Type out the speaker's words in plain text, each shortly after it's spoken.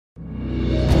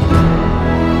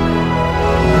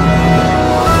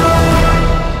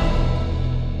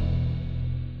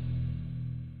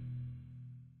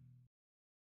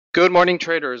Good morning,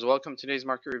 traders. Welcome to today's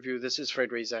market review. This is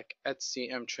Fred Razak at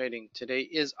CMTrading. Today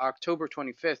is October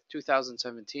 25th,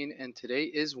 2017, and today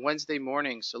is Wednesday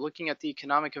morning. So looking at the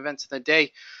economic events of the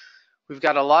day, we've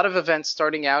got a lot of events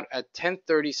starting out at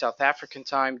 10:30 South African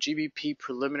time. GDP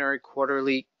preliminary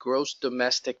quarterly gross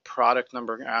domestic product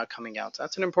number coming out. So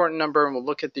that's an important number, and we'll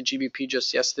look at the GDP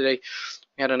just yesterday.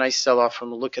 We had a nice sell-off, and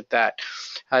we'll look at that.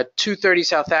 2:30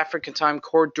 South African time,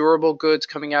 core durable goods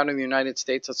coming out in the United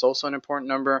States. That's also an important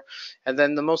number. And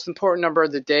then the most important number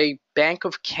of the day, Bank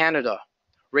of Canada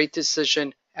rate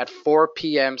decision at 4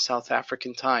 p.m. South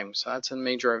African time. So that's a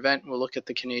major event. We'll look at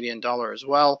the Canadian dollar as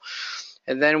well.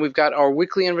 And then we've got our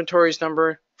weekly inventories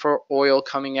number for oil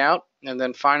coming out. And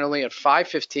then finally at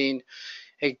 5:15,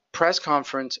 a press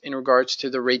conference in regards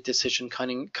to the rate decision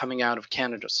coming out of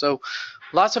Canada. So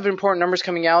lots of important numbers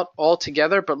coming out all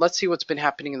together, but let's see what's been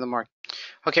happening in the market.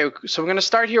 Okay, so we're going to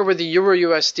start here with the Euro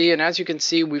USD, and as you can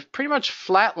see, we've pretty much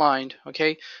flatlined,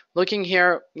 okay? Looking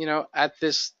here, at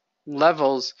this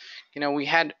levels, we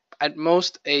had at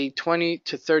most a 20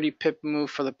 to 30 pip move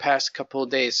for the past couple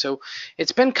of days. So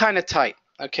it's been kind of tight,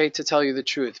 okay, to tell you the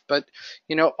truth. But,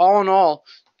 all in all,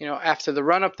 after the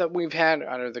run-up that we've had,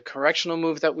 or the correctional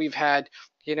move that we've had,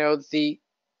 the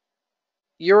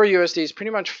Euro USD is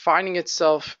pretty much finding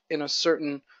itself in a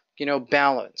certain,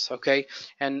 balance, okay?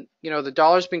 And, the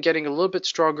dollar's been getting a little bit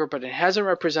stronger, but it hasn't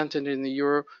represented in the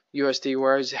Euro USD,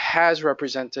 whereas it has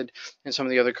represented in some of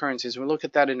the other currencies. We'll look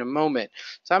at that in a moment.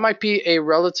 So that might be a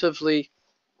relatively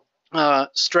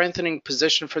strengthening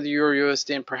position for the Euro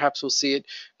USD, and perhaps we'll see it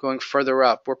going further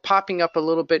up. We're popping up a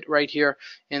little bit right here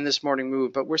in this morning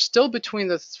move, but we're still between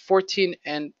the 14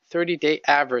 and 30-day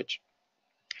average.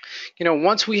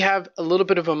 Once we have a little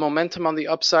bit of a momentum on the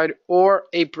upside or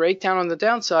a breakdown on the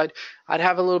downside, I'd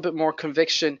have a little bit more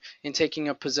conviction in taking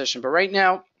a position. But right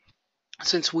now,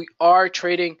 since we are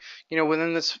trading,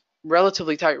 within this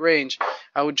relatively tight range,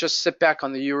 I would just sit back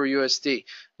on the Euro USD.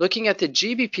 Looking at the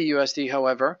GBP USD,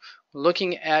 however,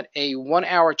 looking at a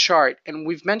 1-hour chart, and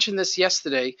we've mentioned this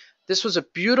yesterday, this was a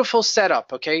beautiful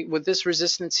setup, okay, with this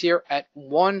resistance here at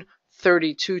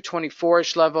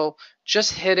 132.24-ish level,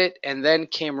 just hit it and then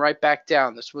came right back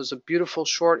down. This was a beautiful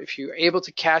short. If you're able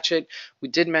to catch it, we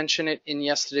did mention it in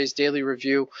yesterday's daily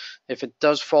review. If it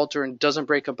does falter and doesn't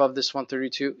break above this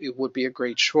 132, it would be a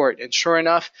great short. And sure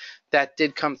enough, that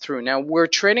did come through. Now we're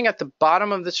trading at the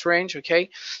bottom of this range, okay?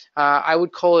 I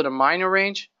would call it a minor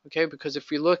range, okay? Because if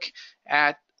we look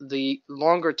at the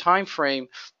longer time frame,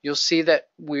 you'll see that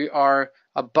we are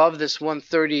above this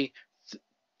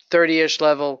 130-ish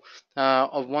level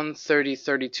of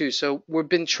 130.32. So we've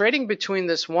been trading between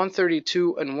this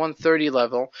 132 and 130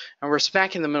 level, and we're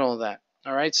smack in the middle of that.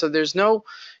 All right, so there's no,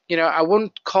 I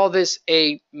wouldn't call this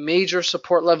a major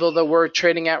support level that we're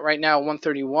trading at right now,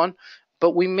 131,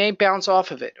 but we may bounce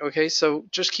off of it. Okay, so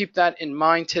just keep that in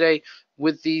mind today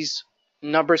with these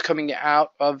numbers coming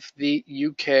out of the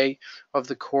UK, of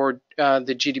the core,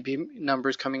 the GDP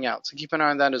numbers coming out. So keep an eye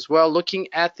on that as well. Looking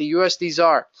at the USD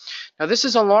ZAR. Now this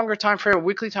is a longer time frame, a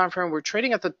weekly time frame. We're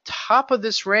trading at the top of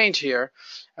this range here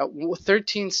at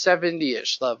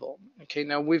 1370-ish level. Okay,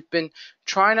 now we've been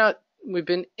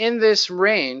in this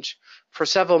range for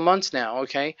several months now,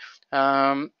 okay?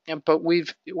 But we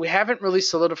haven't really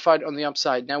solidified on the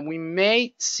upside. Now we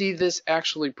may see this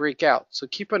actually break out. So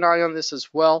keep an eye on this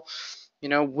as well.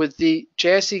 With the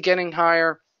JSE getting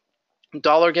higher,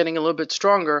 dollar getting a little bit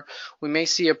stronger, we may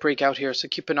see a breakout here. So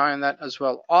keep an eye on that as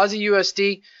well. Aussie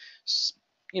USD,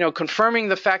 confirming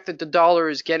the fact that the dollar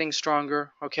is getting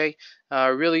stronger. Okay,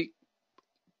 really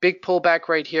big pullback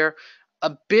right here.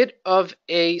 A bit of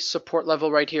a support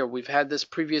level right here. We've had this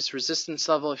previous resistance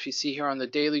level, if you see here on the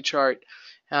daily chart,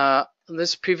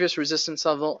 this previous resistance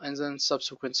level and then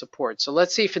subsequent support. So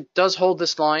let's see if it does hold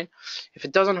this line. If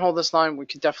it doesn't hold this line, we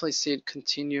could definitely see it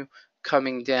continue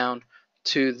coming down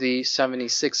to the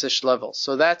 76-ish level.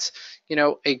 So that's,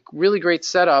 a really great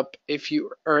setup if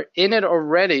you are in it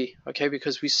already, okay,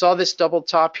 because we saw this double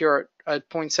top here at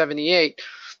 0.78.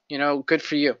 Good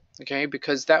for you, okay,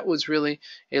 because that was really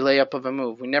a layup of a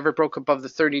move. We never broke above the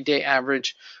 30-day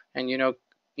average, and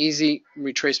easy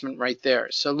retracement right there.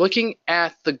 So looking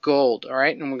at the gold, all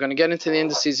right, and we're going to get into the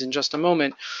indices in just a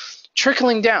moment.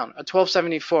 Trickling down at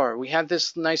 1274. We had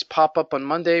this nice pop up on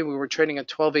Monday. We were trading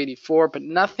at 1284, but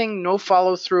nothing, no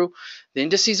follow through. The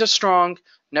indices are strong.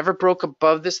 Never broke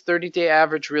above this 30-day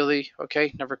average, really,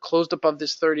 okay? Never closed above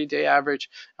this 30-day average,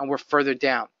 and we're further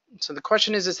down. So the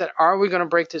question is that are we going to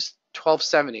break this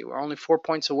 1270? We're only 4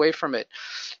 points away from it.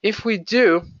 If we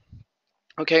do,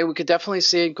 okay, we could definitely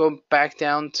see it go back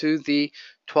down to the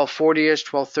 1240-ish,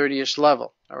 1230-ish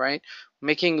level, all right?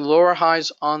 Making lower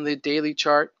highs on the daily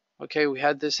chart, Okay, we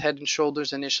had this head and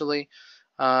shoulders initially,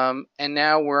 and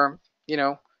now we're,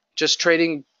 just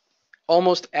trading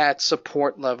almost at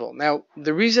support level. Now,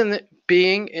 the reason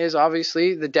being is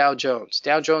obviously the Dow Jones.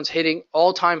 Dow Jones hitting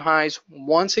all-time highs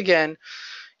once again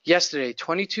yesterday,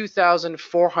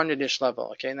 22,400-ish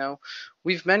level. Okay, now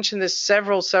we've mentioned this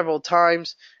several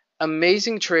times.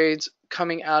 Amazing trades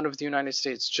coming out of the United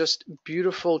States, just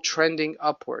beautiful trending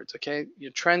upwards. Okay,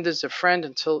 your trend is a friend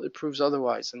until it proves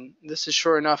otherwise, and this is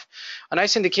sure enough a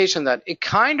nice indication that it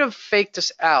kind of faked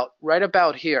us out right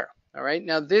about here. All right,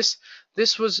 now this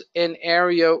was an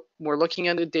area, we're looking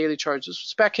at the daily charts. This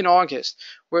was back in August,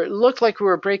 where it looked like we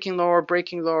were breaking lower,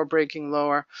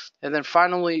 and then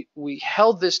finally we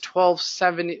held this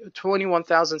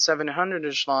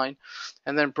 21,700-ish line,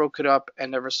 and then broke it up and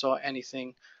never saw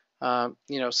anything,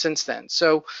 since then.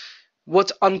 So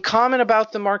what's uncommon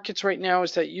about the markets right now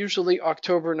is that usually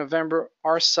October and November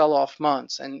are sell-off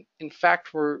months, and in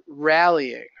fact we're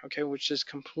rallying, okay, which is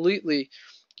completely,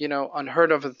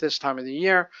 unheard of at this time of the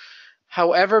year.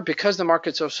 However, because the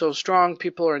markets are so strong,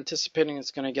 people are anticipating it's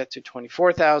going to get to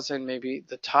 24,000, maybe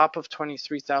the top of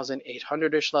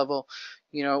 23,800-ish level.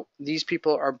 These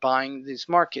people are buying these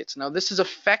markets. Now, this is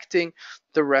affecting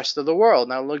the rest of the world.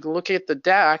 Now, look at the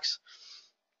DAX.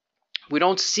 We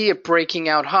don't see it breaking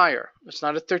out higher. It's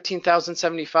not at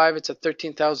 13,075, it's at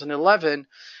 13,011.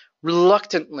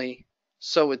 Reluctantly,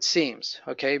 so it seems,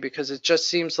 okay, because it just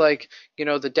seems like,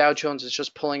 the Dow Jones is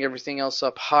just pulling everything else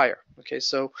up higher. Okay,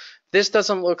 so this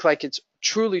doesn't look like it's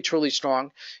truly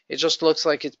strong. It just looks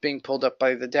like it's being pulled up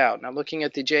by the Dow. Now, looking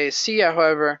at the JSC,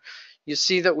 however, you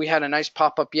see that we had a nice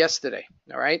pop-up yesterday.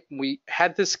 All right, we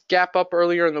had this gap up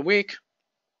earlier in the week.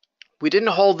 We didn't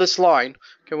hold this line,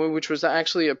 okay, which was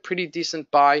actually a pretty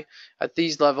decent buy at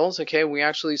these levels. Okay, we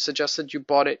actually suggested you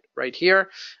bought it right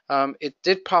here. It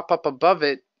did pop up above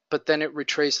it, but then it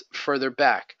retraced further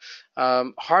back.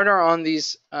 Harder on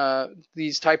these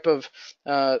type of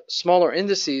smaller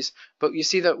indices, but you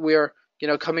see that we're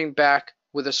coming back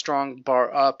with a strong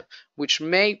bar up, which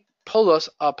may pull us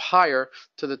up higher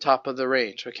to the top of the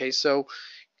range. Okay, so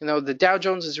the Dow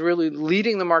Jones is really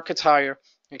leading the markets higher.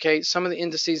 Okay, some of the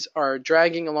indices are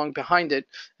dragging along behind it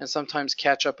and sometimes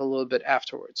catch up a little bit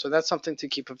afterwards. So that's something to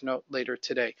keep of note later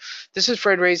today. This is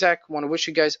Fred Razak. I want to wish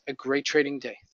you guys a great trading day.